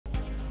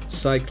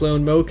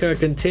Cyclone Mocha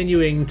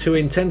continuing to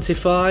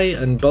intensify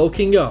and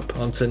bulking up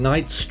on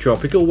tonight's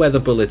tropical weather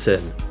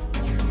bulletin.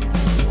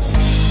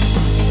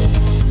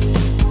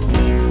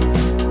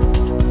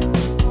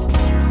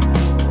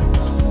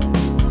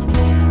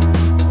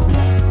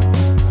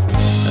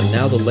 And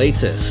now the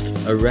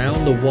latest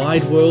around the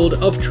wide world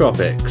of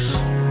tropics.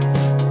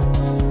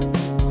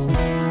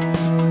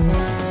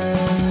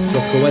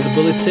 Tropical weather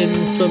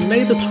bulletin for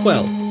May the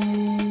 12th.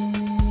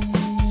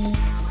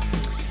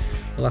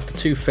 Well, after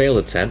two failed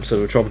attempts at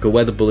a tropical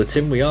weather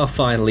bulletin, we are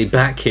finally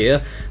back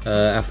here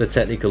after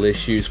technical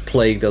issues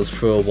plagued us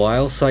for a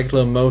while.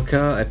 Cyclone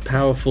Mocha, a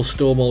powerful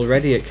storm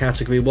already at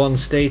Category 1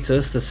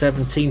 status, the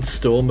 17th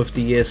storm of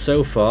the year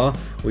so far.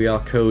 We are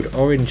code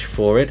orange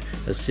for it,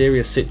 a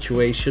serious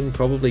situation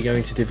probably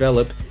going to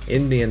develop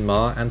in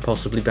Myanmar and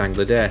possibly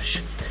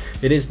Bangladesh.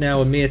 It is now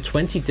a mere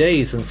 20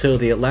 days until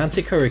the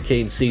Atlantic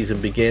hurricane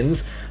season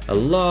begins. A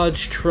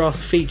large trough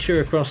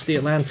feature across the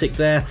Atlantic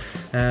there,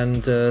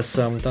 and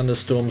some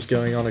thunderstorms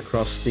going on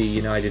across the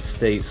United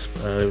States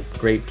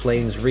Great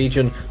Plains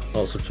region.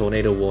 Lots of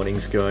tornado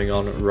warnings going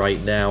on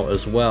right now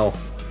as well.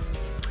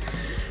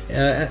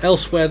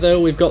 Elsewhere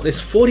though, we've got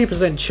this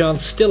 40%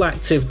 chance still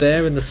active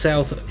there in the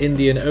South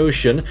Indian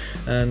Ocean,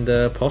 and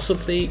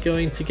possibly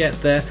going to get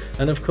there.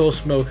 And of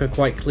course Mocha,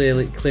 quite clear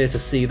to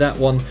see that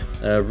one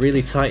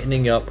really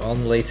tightening up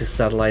on the latest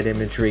satellite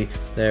imagery.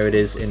 There it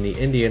is in the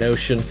Indian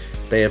Ocean,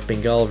 Bay of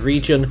Bengal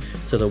region,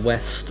 to the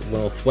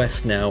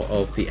northwest now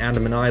of the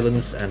Andaman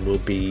Islands, and will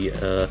be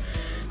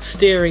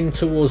steering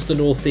towards the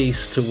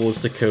northeast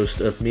towards the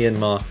coast of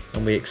Myanmar,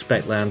 and we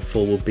expect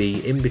landfall will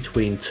be in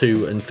between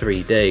 2 and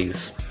 3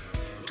 days.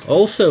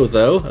 Also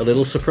though, a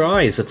little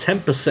surprise, a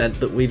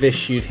 10% that we've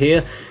issued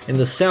here in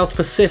the South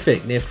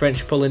Pacific near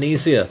French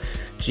Polynesia.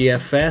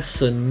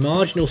 GFS and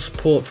marginal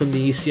support from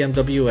the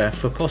ECMWF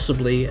for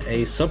possibly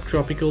a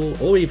subtropical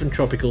or even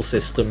tropical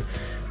system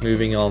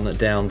moving on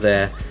down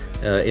there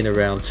in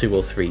around 2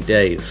 or 3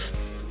 days.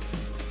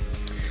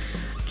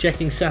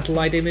 Checking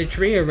satellite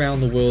imagery around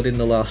the world in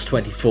the last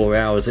 24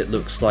 hours, it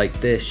looks like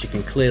this. You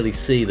can clearly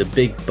see the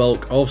big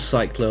bulk of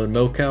Cyclone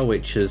Mocha,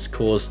 which has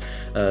caused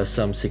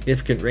some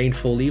significant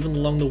rainfall even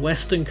along the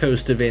western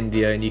coast of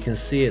India, and you can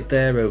see it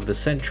there over the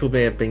central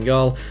Bay of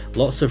Bengal.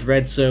 Lots of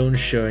red zones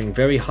showing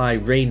very high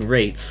rain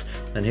rates,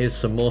 and here's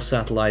some more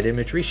satellite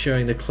imagery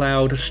showing the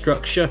cloud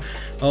structure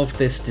of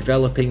this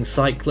developing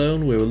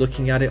cyclone. We were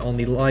looking at it on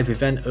the live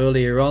event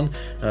earlier on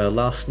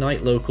last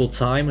night local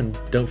time, and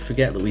don't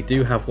forget that we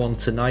do have one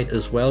tonight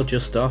as well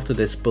just after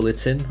this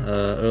bulletin,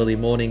 early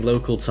morning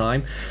local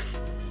time.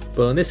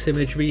 But on this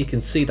imagery you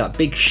can see that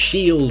big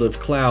shield of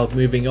cloud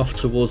moving off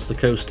towards the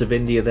coast of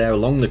India there,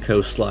 along the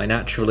coastline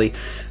actually,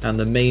 and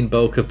the main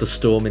bulk of the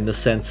storm in the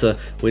centre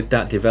with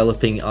that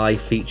developing eye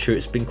feature.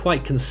 It's been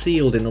quite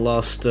concealed in the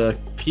last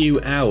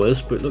few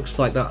hours, but it looks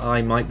like that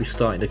eye might be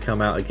starting to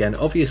come out again.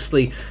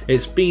 Obviously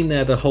it's been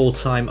there the whole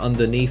time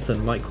underneath,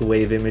 and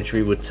microwave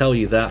imagery would tell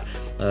you that,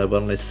 but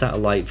on this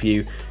satellite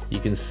view you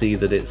can see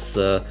that it's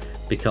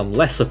become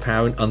less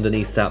apparent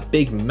underneath that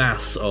big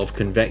mass of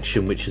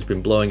convection which has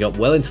been blowing up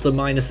well into the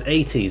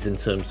 -80s in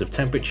terms of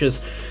temperatures,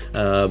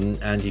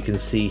 and you can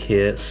see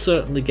here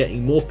certainly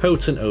getting more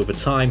potent over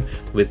time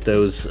with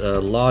those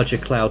larger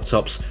cloud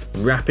tops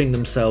wrapping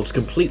themselves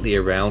completely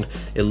around,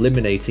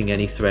 eliminating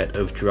any threat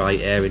of dry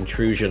air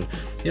intrusion.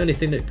 The only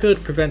thing that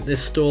could prevent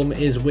this storm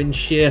is wind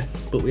shear,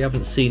 but we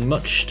haven't seen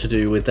much to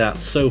do with that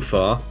so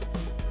far.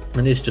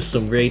 And there's just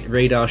some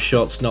radar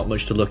shots, not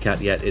much to look at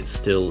yet, it's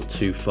still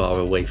too far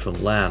away from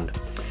land.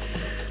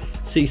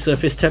 Sea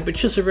surface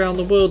temperatures around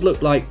the world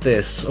look like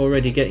this,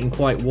 already getting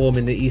quite warm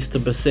in the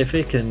eastern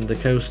Pacific and the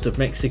coast of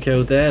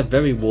Mexico there,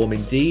 very warm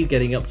indeed,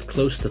 getting up to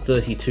close to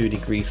 32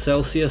 degrees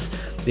Celsius.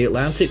 The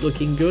Atlantic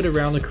looking good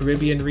around the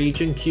Caribbean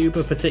region,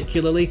 Cuba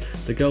particularly,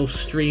 the Gulf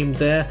Stream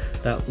there,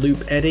 that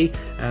loop eddy,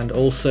 and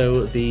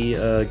also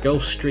the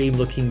Gulf Stream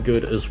looking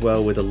good as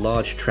well with a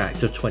large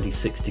tract of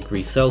 26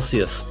 degrees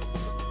Celsius.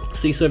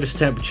 Sea surface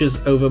temperatures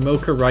over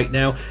Mocha right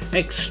now,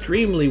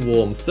 extremely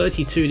warm,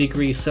 32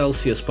 degrees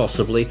Celsius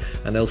possibly,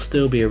 and they'll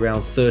still be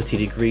around 30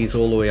 degrees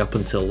all the way up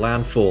until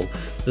landfall.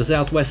 The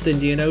southwest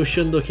Indian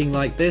Ocean looking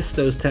like this,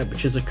 those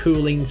temperatures are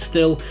cooling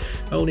still,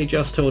 only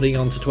just holding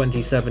on to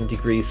 27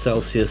 degrees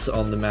Celsius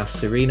on the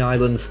Mascarene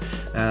Islands,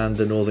 and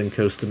the northern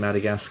coast of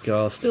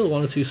Madagascar still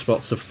 1 or 2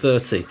 spots of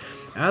 30.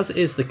 As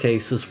is the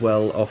case as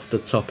well off the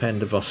top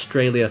end of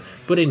Australia,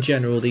 but in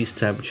general these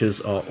temperatures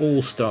are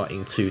all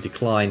starting to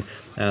decline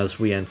as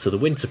we enter the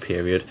winter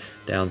period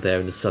down there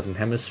in the southern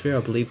hemisphere. I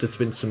believe there's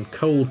been some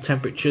cold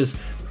temperatures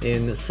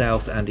in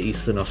South and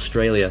Eastern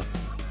Australia.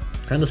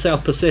 And the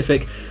South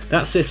Pacific,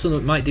 that system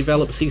that might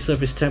develop sea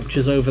surface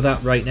temperatures over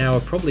that right now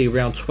are probably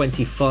around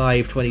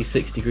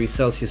 25-26 degrees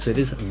Celsius, so it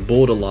is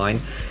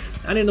borderline.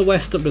 And in the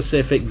Western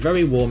Pacific,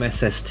 very warm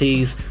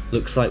SSTs,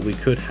 looks like we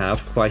could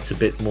have quite a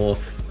bit more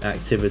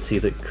activity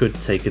that could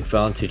take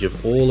advantage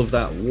of all of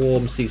that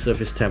warm sea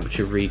surface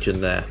temperature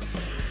region there.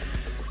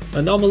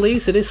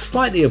 Anomalies, it is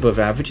slightly above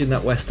average in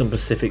that Western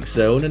Pacific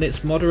zone, and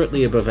it's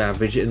moderately above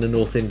average in the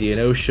North Indian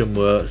Ocean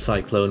where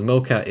Cyclone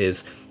Mocha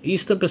is.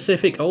 Eastern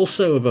Pacific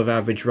also above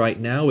average right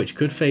now, which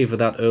could favour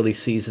that early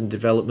season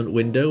development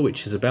window,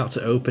 which is about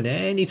to open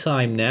any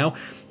time now,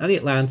 and the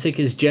Atlantic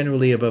is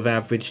generally above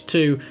average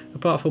too,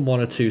 apart from one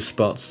or two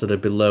spots that are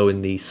below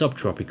in the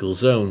subtropical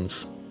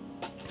zones.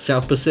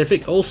 South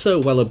Pacific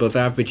also well above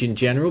average in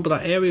general, but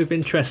that area of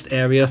interest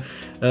area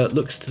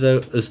looks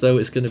as though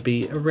it's going to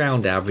be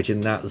around average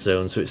in that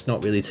zone, so it's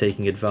not really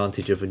taking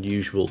advantage of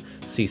unusual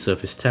sea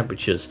surface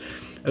temperatures.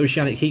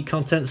 Oceanic heat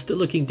content still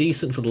looking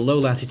decent for the low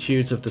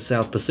latitudes of the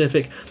South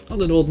Pacific. On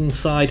the northern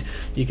side,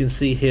 you can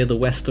see here the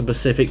Western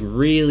Pacific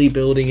really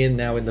building in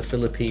now in the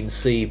Philippine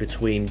Sea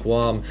between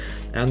Guam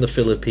and the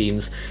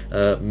Philippines.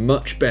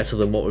 Much better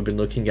than what we've been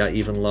looking at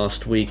even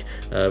last week,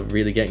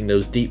 really getting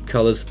those deep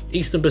colours.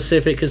 Eastern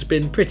Pacific has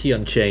been pretty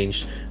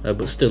unchanged,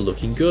 but still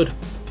looking good.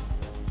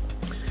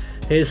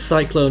 Here's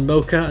Cyclone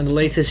Mocha, and the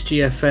latest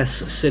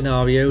GFS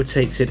scenario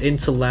takes it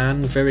into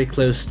land very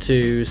close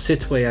to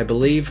Sittwe, I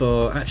believe,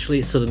 or actually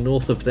it's to the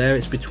north of there.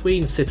 It's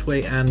between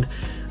Sittwe and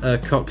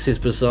Cox's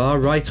Bazar,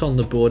 right on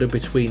the border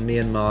between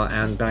Myanmar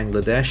and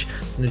Bangladesh,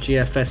 and the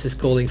GFS is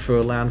calling for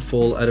a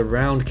landfall at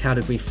around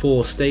Category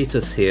 4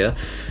 status here.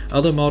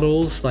 Other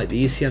models like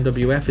the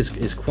ECMWF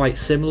is quite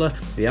similar.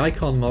 The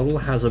Icon model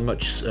has a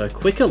much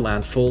quicker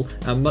landfall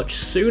and much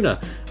sooner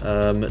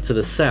to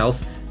the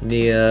south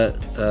near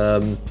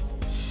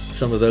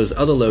some of those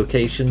other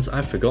locations.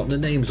 I've forgotten the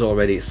names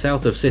already.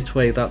 South of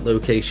Sittwe, that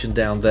location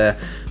down there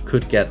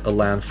could get a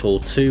landfall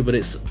too, but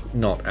it's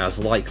not as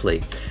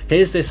likely.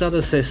 Here's this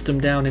other system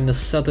down in the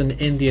southern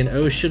Indian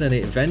Ocean, and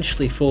it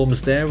eventually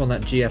forms there on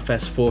that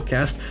GFS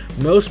forecast.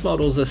 Most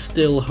models are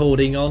still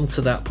holding on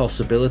to that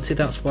possibility.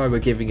 That's why we're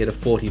giving it a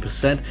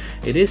 40%.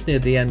 It is near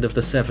the end of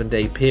the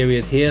 7-day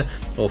period here,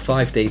 or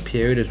 5-day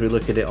period as we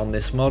look at it on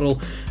this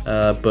model,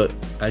 but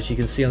as you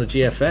can see on the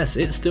GFS,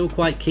 it's still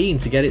quite keen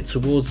to get it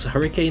towards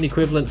hurricane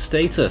equivalent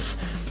status.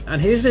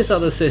 And here's this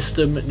other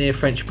system near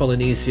French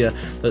Polynesia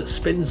that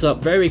spins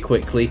up very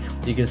quickly.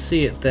 You can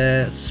see it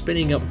there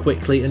spinning up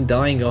quickly and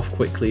dying off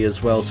quickly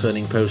as well,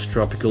 turning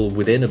post-tropical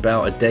within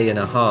about a day and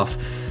a half.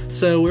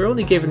 So we're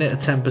only giving it a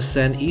 10%.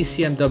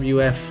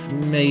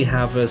 ECMWF may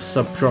have a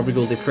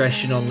subtropical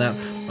depression on that.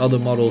 Other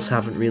models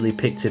haven't really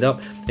picked it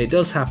up. It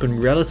does happen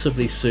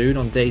relatively soon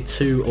on day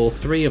 2 or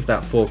 3 of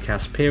that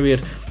forecast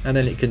period, and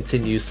then it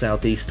continues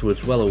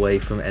southeastwards well away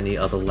from any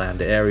other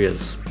land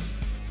areas.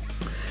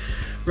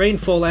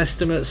 Rainfall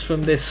estimates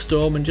from this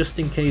storm, and just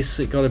in case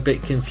it got a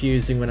bit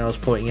confusing when I was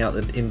pointing out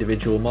the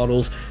individual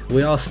models,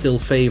 we are still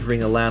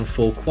favouring a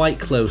landfall quite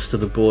close to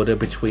the border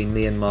between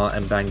Myanmar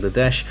and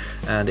Bangladesh,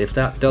 and if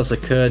that does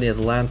occur near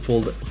the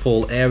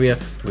landfall area,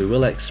 we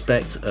will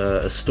expect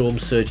a storm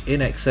surge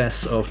in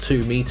excess of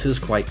 2 meters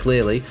quite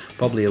clearly,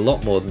 probably a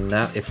lot more than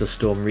that if the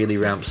storm really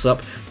ramps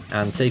up.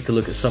 And take a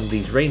look at some of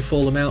these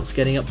rainfall amounts,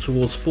 getting up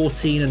towards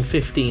 14 and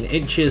 15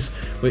 inches,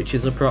 which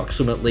is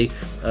approximately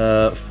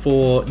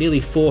nearly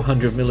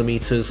 400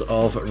 millimeters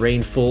of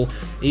rainfall.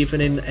 Even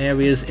in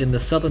areas in the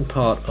southern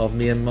part of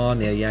Myanmar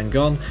near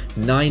Yangon,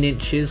 9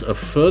 inches of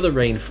further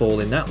rainfall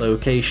in that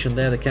location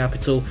there, the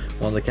capital,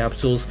 one of the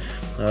capitals,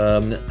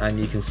 and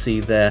you can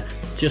see there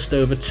just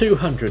over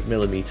 200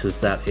 millimeters.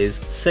 That is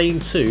same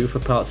too for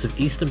parts of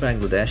eastern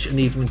Bangladesh and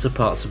even into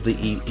parts of the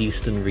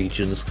eastern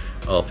regions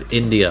of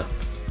India.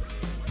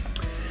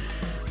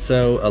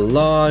 So a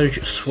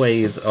large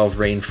swathe of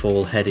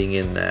rainfall heading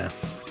in there.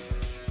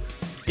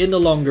 In the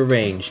longer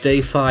range,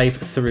 day 5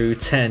 through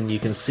 10, you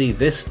can see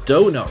this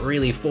donut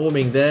really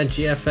forming there.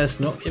 GFS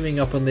not giving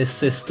up on this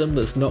system,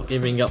 that's not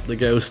giving up the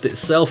ghost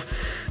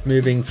itself.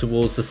 Moving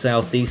towards the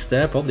southeast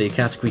there, probably a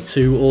category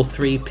 2 or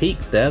 3 peak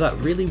there. That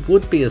really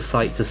would be a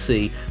sight to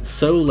see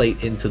so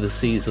late into the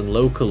season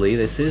locally.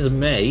 This is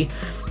May,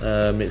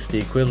 it's the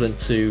equivalent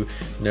to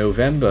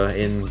November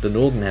in the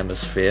northern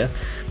hemisphere.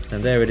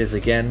 And there it is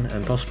again,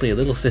 and possibly a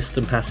little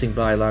system passing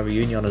by La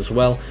Reunion as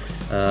well,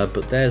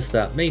 but there's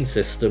that main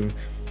system,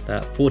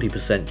 that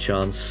 40%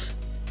 chance,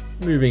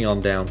 moving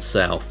on down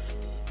south.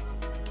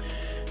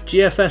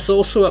 GFS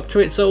also up to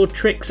its old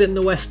tricks in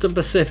the Western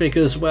Pacific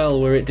as well,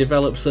 where it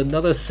develops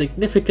another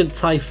significant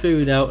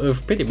typhoon out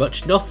of pretty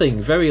much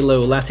nothing, very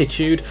low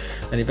latitude,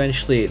 and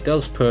eventually it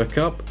does perk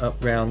up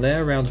around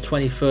there, around the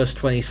 21st,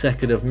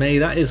 22nd of May.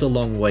 That is a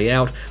long way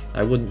out.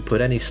 I wouldn't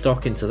put any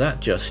stock into that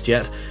just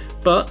yet.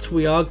 But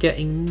we are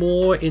getting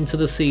more into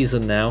the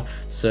season now,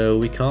 so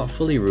we can't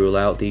fully rule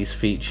out these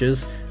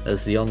features,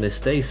 as the On This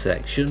Day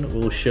section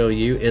will show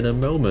you in a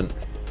moment.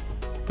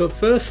 But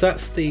first,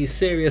 that's the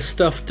serious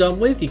stuff done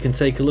with. You can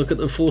take a look at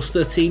the Force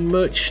 13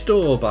 merch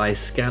store by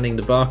scanning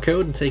the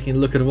barcode and taking a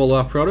look at all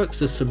our products.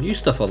 There's some new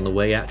stuff on the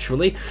way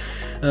actually,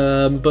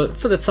 but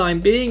for the time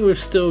being we've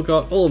still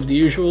got all of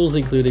the usuals,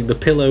 including the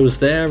pillows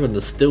there and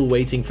the still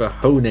waiting for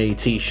Hone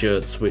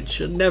t-shirts,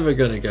 which are never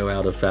going to go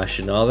out of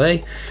fashion, are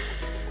they?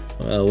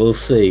 Well, we'll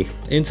see.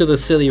 Into the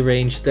Scilly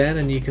Range then,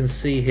 and you can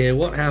see here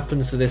what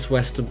happens to this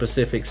Western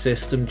Pacific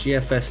system.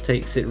 GFS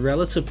takes it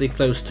relatively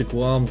close to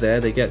Guam there.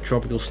 They get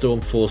tropical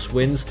storm force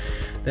winds.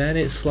 Then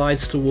it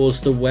slides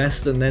towards the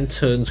west and then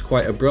turns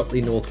quite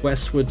abruptly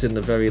northwestwards in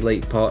the very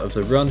late part of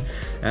the run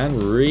and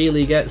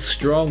really gets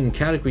strong.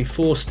 Category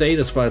 4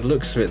 status by the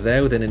looks of it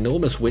there, with an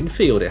enormous wind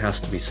field, it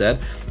has to be said,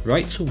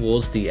 right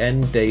towards the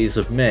end days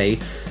of May.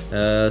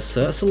 So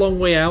that's a long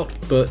way out,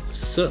 but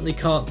certainly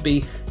can't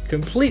be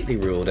completely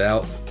ruled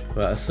out,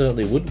 but I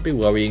certainly wouldn't be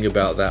worrying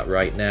about that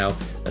right now.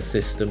 A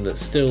system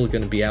that's still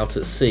going to be out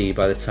at sea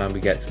by the time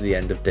we get to the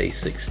end of day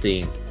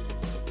 16.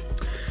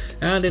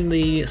 And in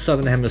the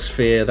southern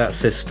hemisphere, that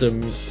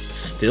system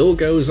still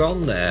goes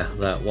on there.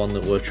 That one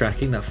that we're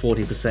tracking, that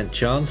 40%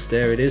 chance,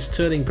 there it is,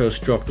 turning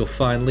post-tropical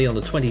finally on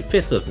the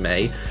 25th of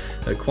May.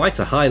 At quite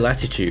a high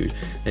latitude.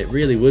 It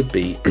really would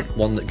be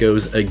one that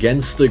goes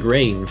against the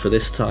grain for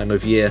this time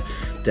of year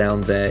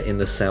down there in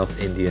the South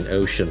Indian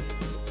Ocean.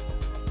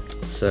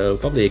 So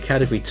probably a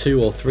category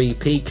 2 or 3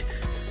 peak,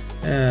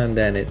 and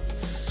then it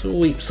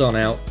sweeps on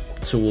out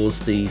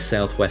towards the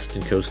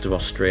southwestern coast of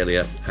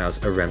Australia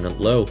as a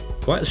remnant low.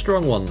 Quite a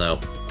strong one though.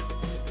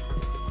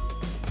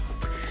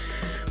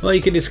 Well,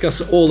 you can discuss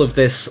all of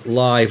this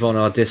live on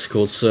our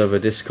Discord server,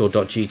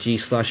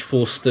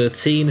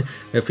 discord.gg/force13. We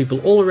have people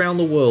all around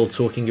the world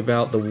talking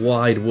about the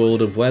wide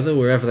world of weather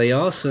wherever they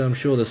are, so I'm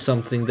sure there's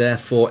something there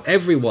for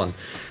everyone,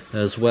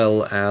 as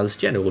well as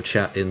general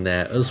chat in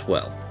there as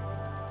well.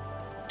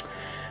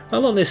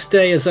 Well, on this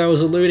day, as I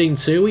was alluding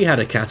to, we had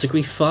a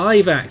Category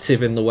 5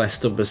 active in the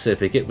Western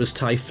Pacific. It was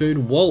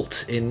Typhoon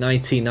Walt in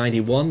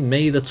 1991,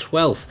 May the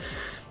 12th.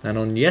 And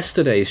on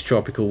yesterday's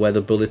Tropical Weather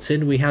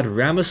Bulletin, we had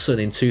Ramazan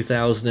in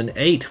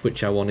 2008,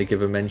 which I want to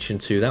give a mention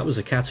to. That was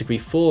a Category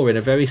 4 in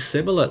a very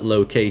similar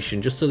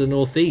location, just to the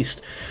northeast.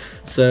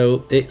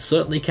 So it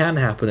certainly can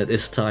happen at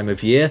this time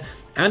of year.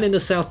 And in the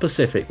South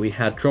Pacific, we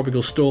had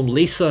Tropical Storm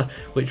Lisa,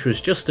 which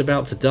was just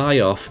about to die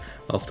off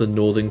the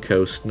northern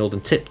coast,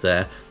 northern tip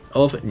there,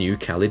 of New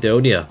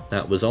Caledonia.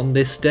 That was on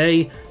this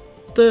day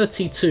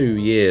 32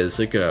 years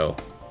ago.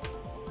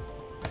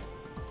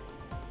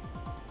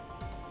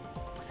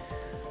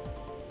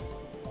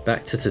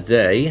 Back to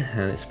today,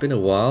 and it's been a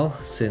while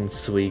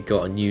since we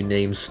got a new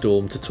name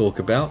storm to talk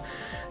about.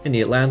 In the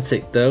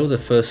Atlantic though, the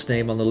first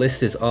name on the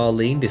list is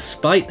Arlene,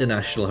 despite the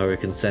National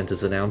Hurricane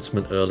Center's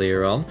announcement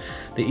earlier on.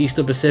 The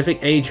Eastern Pacific,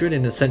 Adrian.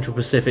 In the Central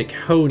Pacific,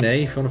 Hone.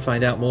 If you want to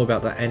find out more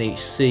about that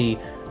NHC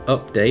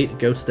update,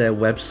 go to their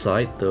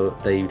website.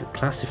 They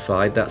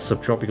classified that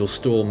subtropical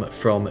storm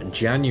from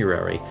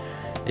January.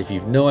 If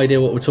you've no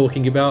idea what we're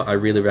talking about, I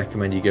really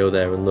recommend you go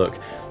there and look.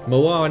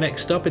 Moa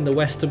next up in the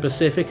Western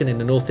Pacific, and in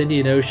the North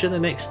Indian Ocean, the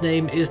next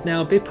name is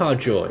now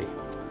Biparjoy.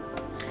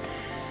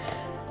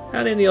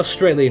 And in the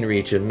Australian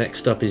region,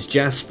 next up is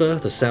Jasper,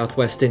 the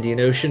Southwest Indian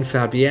Ocean,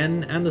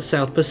 Fabienne, and the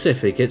South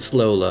Pacific, it's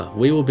Lola.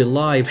 We will be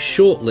live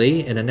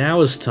shortly in an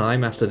hour's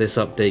time after this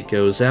update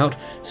goes out.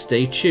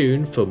 Stay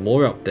tuned for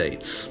more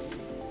updates.